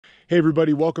Hey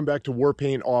everybody, welcome back to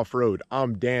Warpaint Off-Road.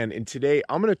 I'm Dan, and today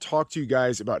I'm going to talk to you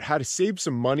guys about how to save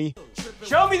some money.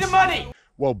 Show me the money!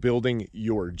 While building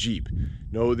your Jeep.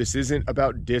 No, this isn't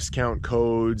about discount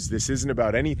codes. This isn't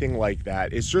about anything like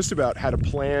that. It's just about how to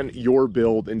plan your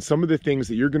build and some of the things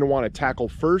that you're going to want to tackle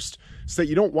first so that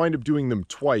you don't wind up doing them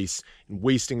twice and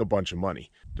wasting a bunch of money.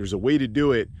 There's a way to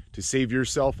do it to save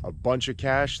yourself a bunch of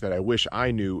cash that I wish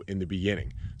I knew in the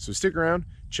beginning. So stick around,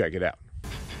 check it out.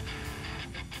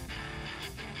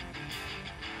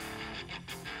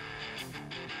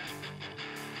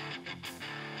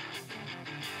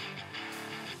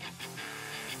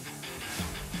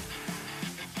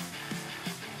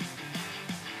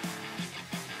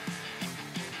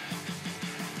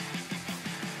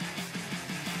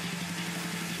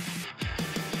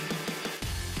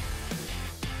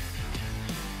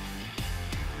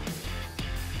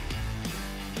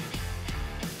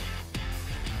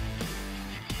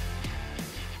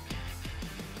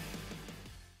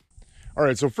 All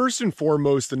right, so first and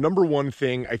foremost, the number one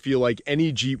thing I feel like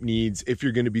any Jeep needs if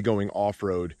you're going to be going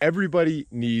off-road, everybody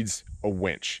needs a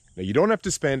winch. Now, you don't have to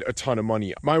spend a ton of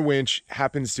money. My winch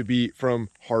happens to be from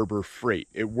Harbor Freight.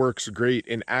 It works great,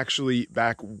 and actually,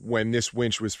 back when this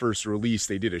winch was first released,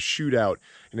 they did a shootout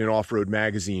in an off-road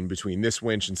magazine between this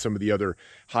winch and some of the other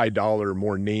high-dollar,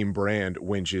 more name brand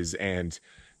winches, and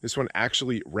this one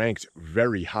actually ranked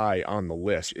very high on the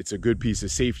list. It's a good piece of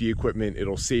safety equipment.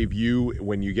 It'll save you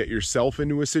when you get yourself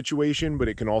into a situation, but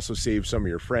it can also save some of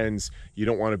your friends. You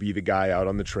don't want to be the guy out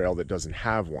on the trail that doesn't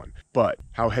have one. But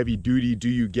how heavy duty do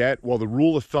you get? Well, the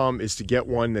rule of thumb is to get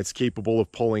one that's capable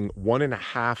of pulling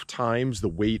 1.5 times the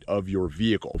weight of your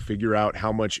vehicle. Figure out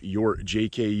how much your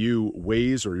JKU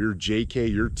weighs, or your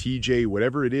JK, your TJ,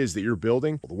 whatever it is that you're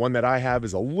building. The one that I have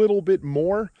is a little bit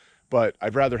more, but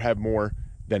I'd rather have more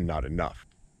than not enough.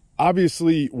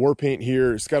 Obviously, Warpaint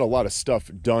here has got a lot of stuff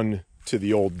done to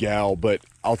the old gal, but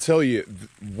I'll tell you,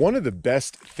 one of the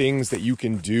best things that you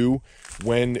can do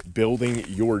when building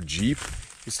your Jeep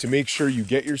is to make sure you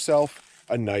get yourself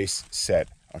a nice set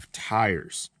of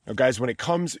tires. Now guys, when it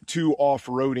comes to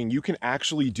off-roading, you can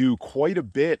actually do quite a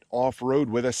bit off-road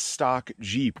with a stock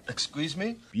Jeep. Excuse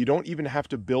me? You don't even have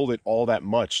to build it all that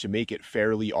much to make it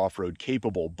fairly off-road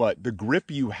capable, but the grip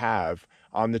you have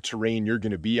on the terrain you're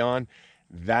going to be on,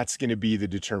 that's going to be the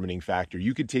determining factor.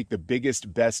 You could take the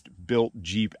biggest, best built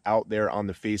Jeep out there on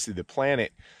the face of the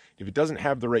planet. If it doesn't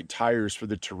have the right tires for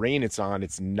the terrain it's on,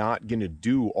 it's not going to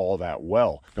do all that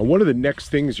well. Now, one of the next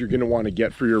things you're going to want to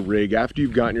get for your rig after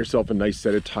you've gotten yourself a nice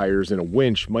set of tires and a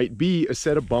winch might be a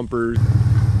set of bumpers.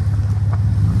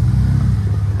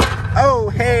 Oh,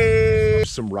 hey!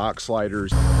 Some rock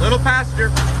sliders. Little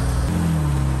passenger.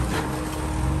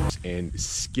 And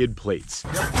skid plates.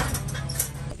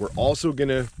 We're also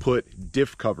gonna put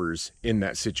diff covers in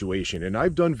that situation, and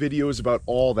I've done videos about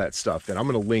all that stuff that I'm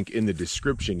gonna link in the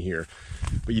description here.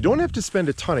 But you don't have to spend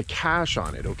a ton of cash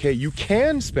on it, okay? You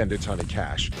can spend a ton of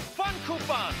cash. Fun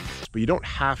coupons! But you don't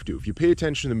have to. If you pay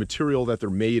attention to the material that they're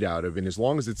made out of, and as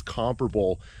long as it's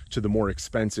comparable to the more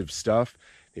expensive stuff,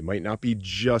 they might not be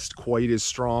just quite as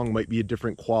strong, might be a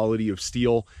different quality of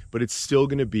steel, but it's still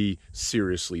gonna be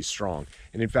seriously strong.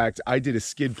 And in fact, I did a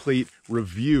skid plate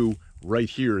review right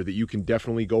here that you can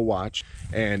definitely go watch,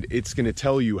 and it's gonna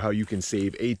tell you how you can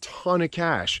save a ton of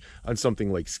cash on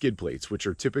something like skid plates, which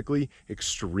are typically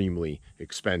extremely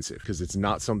expensive because it's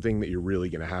not something that you're really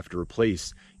gonna have to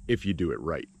replace if you do it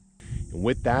right. And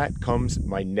with that comes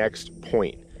my next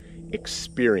point: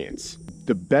 experience.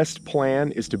 The best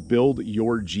plan is to build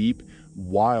your Jeep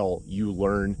while you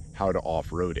learn how to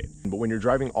off-road it. But when you're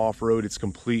driving off-road, it's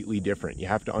completely different. You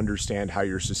have to understand how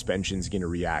your suspension's gonna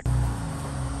react,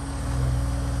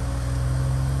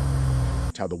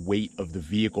 how the weight of the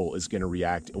vehicle is going to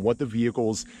react, and what the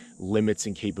vehicle's limits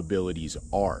and capabilities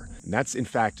are. And that's in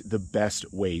fact the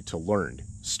best way to learn.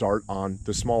 Start on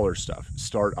the smaller stuff,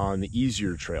 start on the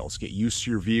easier trails, get used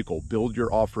to your vehicle, build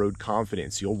your off-road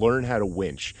confidence. You'll learn how to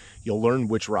winch, you'll learn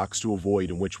which rocks to avoid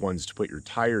and which ones to put your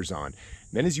tires on. And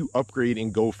then as you upgrade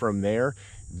and go from there,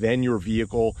 then your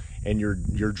vehicle and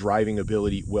your driving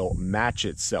ability will match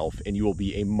itself, and you will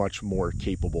be a much more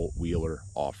capable wheeler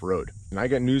off-road. And I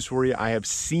got news for you. I have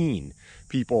seen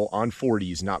people on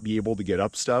 40s not be able to get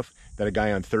up stuff that a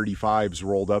guy on 35s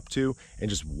rolled up to and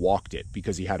just walked it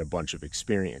because he had a bunch of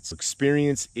experience.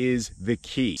 Experience is the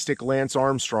key. Stick Lance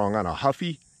Armstrong on a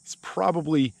Huffy, he's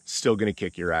probably still gonna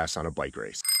kick your ass on a bike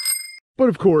race. But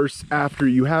of course, after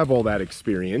you have all that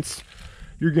experience,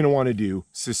 you're gonna wanna do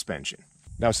suspension.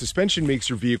 Now, suspension makes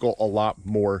your vehicle a lot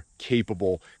more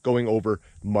capable going over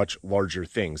much larger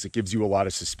things. It gives you a lot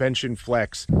of suspension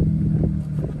flex.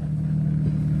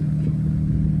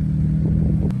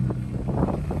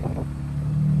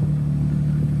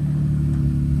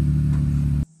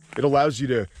 It allows you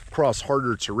to cross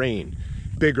harder terrain,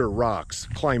 bigger rocks,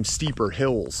 climb steeper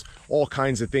hills, all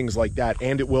kinds of things like that,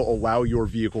 and it will allow your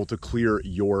vehicle to clear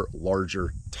your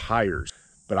larger tires.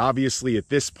 But obviously at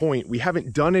this point, we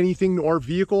haven't done anything to our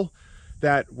vehicle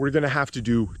that we're gonna have to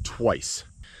do twice.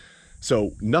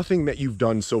 So nothing that you've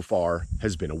done so far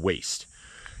has been a waste.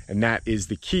 And that is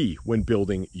the key when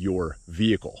building your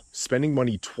vehicle. Spending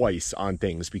money twice on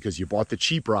things because you bought the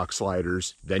cheap rock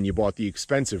sliders, then you bought the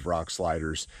expensive rock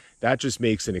sliders. That just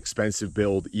makes an expensive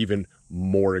build even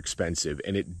more expensive,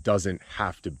 and it doesn't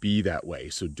have to be that way.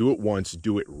 So do it once,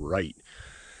 do it right.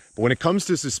 But when it comes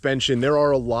to suspension, there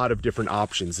are a lot of different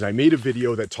options. And I made a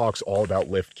video that talks all about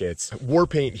lift kits.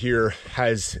 Warpaint here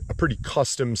has a pretty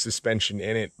custom suspension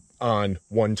in it on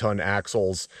 1-ton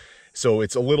axles. So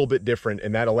it's a little bit different,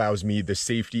 and that allows me the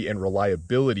safety and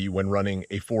reliability when running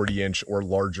a 40-inch or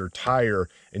larger tire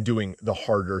and doing the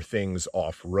harder things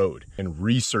off-road. And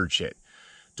research it.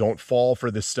 Don't fall for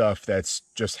the stuff that's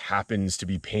just happens to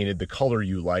be painted the color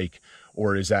you like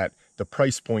or is at the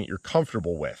price point you're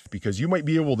comfortable with, because you might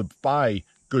be able to buy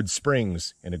good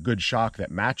springs and a good shock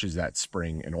that matches that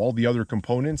spring and all the other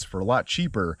components for a lot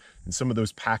cheaper than some of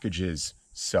those packages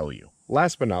sell you.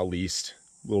 Last but not least,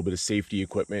 a little bit of safety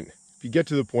equipment. If you get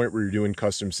to the point where you're doing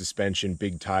custom suspension,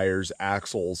 big tires,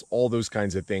 axles, all those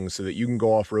kinds of things so that you can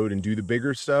go off-road and do the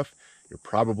bigger stuff, you're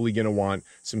probably going to want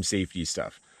some safety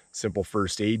stuff. Simple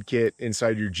first aid kit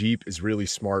inside your Jeep is really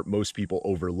smart. Most people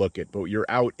overlook it, but you're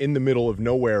out in the middle of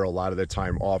nowhere a lot of the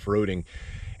time off-roading.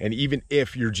 And even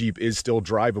if your Jeep is still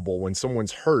drivable, when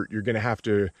someone's hurt, you're going to have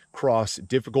to cross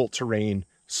difficult terrain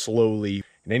slowly.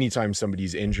 And anytime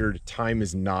somebody's injured, time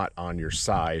is not on your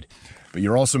side. But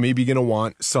you're also maybe going to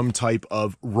want some type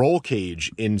of roll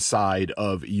cage inside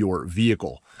of your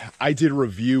vehicle. I did a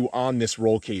review on this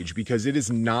roll cage because it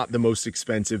is not the most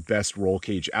expensive, best roll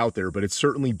cage out there, but it's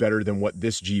certainly better than what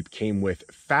this Jeep came with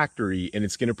factory, and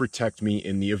it's going to protect me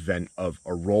in the event of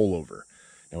a rollover.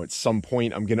 Now, at some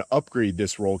point, I'm going to upgrade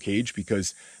this roll cage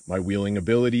because my wheeling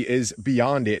ability is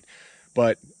beyond it,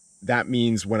 but that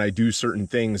means when I do certain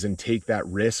things and take that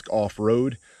risk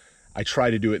off-road, I try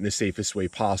to do it in the safest way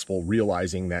possible,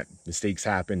 realizing that mistakes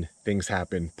happen, things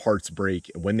happen, parts break.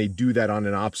 And when they do that on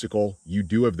an obstacle, you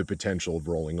do have the potential of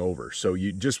rolling over. So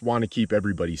you just want to keep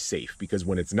everybody safe, because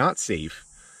when it's not safe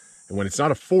and when it's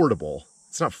not affordable,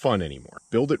 it's not fun anymore.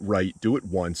 Build it right, do it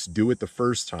once, do it the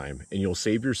first time, and you'll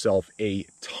save yourself a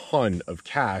ton of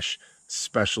cash,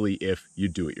 especially if you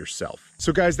do it yourself.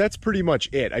 So guys, that's pretty much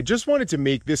it. I just wanted to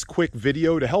make this quick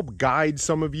video to help guide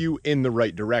some of you in the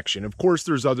right direction. Of course,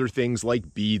 there's other things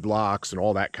like bead locks and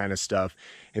all that kind of stuff,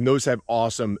 and those have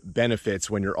awesome benefits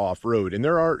when you're off-road. And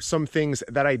there are some things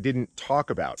that I didn't talk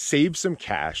about. Save some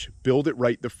cash, build it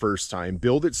right the first time,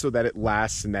 build it so that it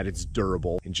lasts and that it's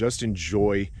durable, and just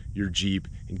enjoy your Jeep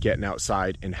and getting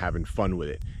outside and having fun with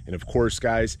it. And of course,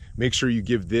 guys, make sure you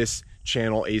give this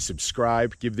channel a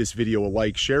subscribe, give this video a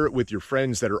like, share it with your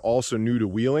friends that are also new to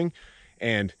wheeling,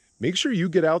 and make sure you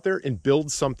get out there and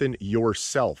build something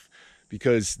yourself,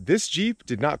 because this Jeep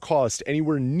did not cost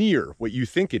anywhere near what you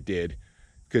think it did,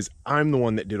 because I'm the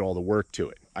one that did all the work to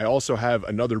it. I also have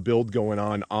another build going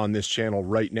on this channel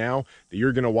right now that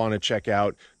you're going to want to check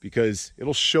out, because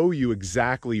it'll show you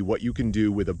exactly what you can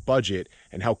do with a budget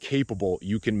and how capable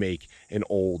you can make an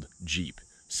old Jeep.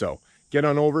 So get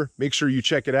on over, make sure you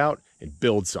check it out, and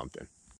build something.